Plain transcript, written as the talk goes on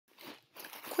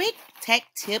quick tech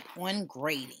tip on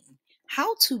grading.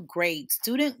 How to grade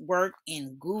student work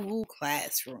in Google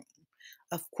Classroom.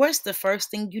 Of course, the first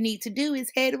thing you need to do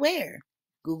is head where?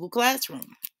 Google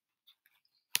Classroom.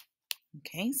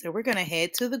 Okay, so we're going to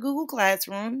head to the Google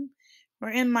Classroom. We're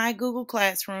in my Google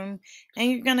Classroom, and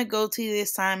you're going to go to the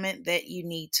assignment that you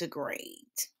need to grade.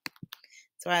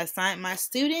 So I assigned my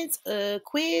students a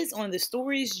quiz on the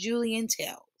stories Julian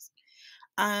tells.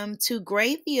 To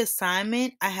grade the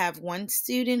assignment, I have one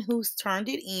student who's turned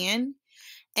it in,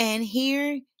 and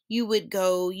here you would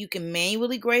go, you can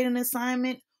manually grade an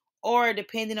assignment, or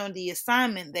depending on the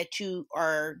assignment that you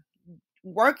are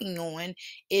working on,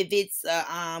 if it's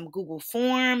a Google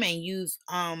form and you've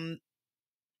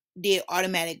did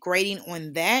automatic grading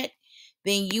on that,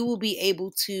 then you will be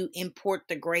able to import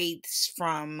the grades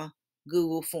from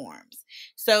Google Forms.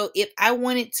 So if I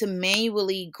wanted to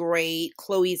manually grade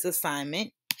Chloe's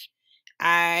assignment,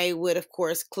 I would, of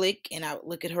course, click and I would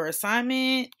look at her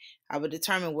assignment. I would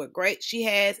determine what grade she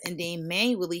has, and then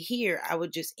manually here, I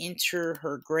would just enter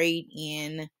her grade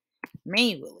in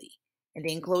manually. And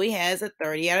then Chloe has a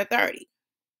 30 out of 30.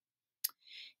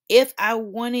 If I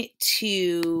wanted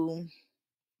to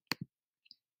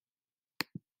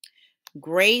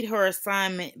grade her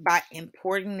assignment by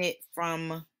importing it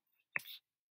from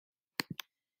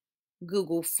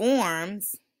Google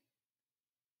Forms,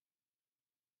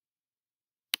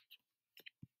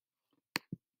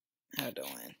 hold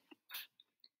on.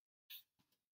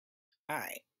 All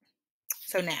right.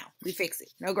 So now we fix it.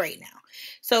 No grade now.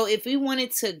 So if we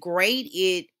wanted to grade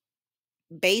it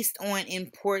based on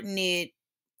importing it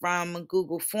from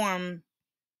Google Form,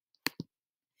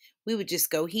 we would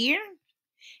just go here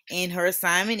and her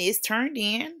assignment is turned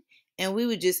in, and we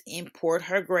would just import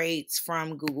her grades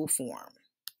from Google Form.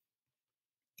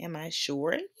 Am I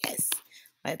sure? Yes.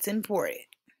 Let's import it.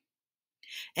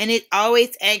 And it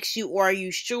always asks you, are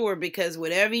you sure? Because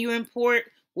whatever you import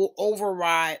will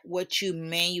override what you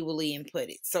manually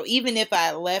inputted. So even if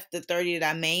I left the 30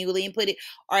 that I manually inputted,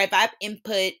 or if I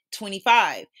input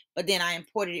 25, but then I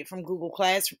imported it from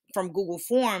Google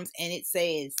Forms, and it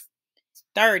says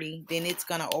 30, then it's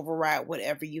going to override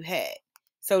whatever you had.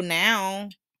 So now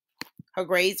her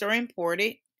grades are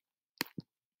imported,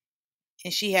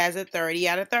 and she has a 30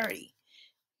 out of 30.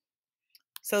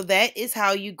 So that is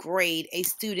how you grade a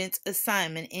student's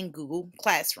assignment in Google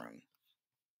Classroom.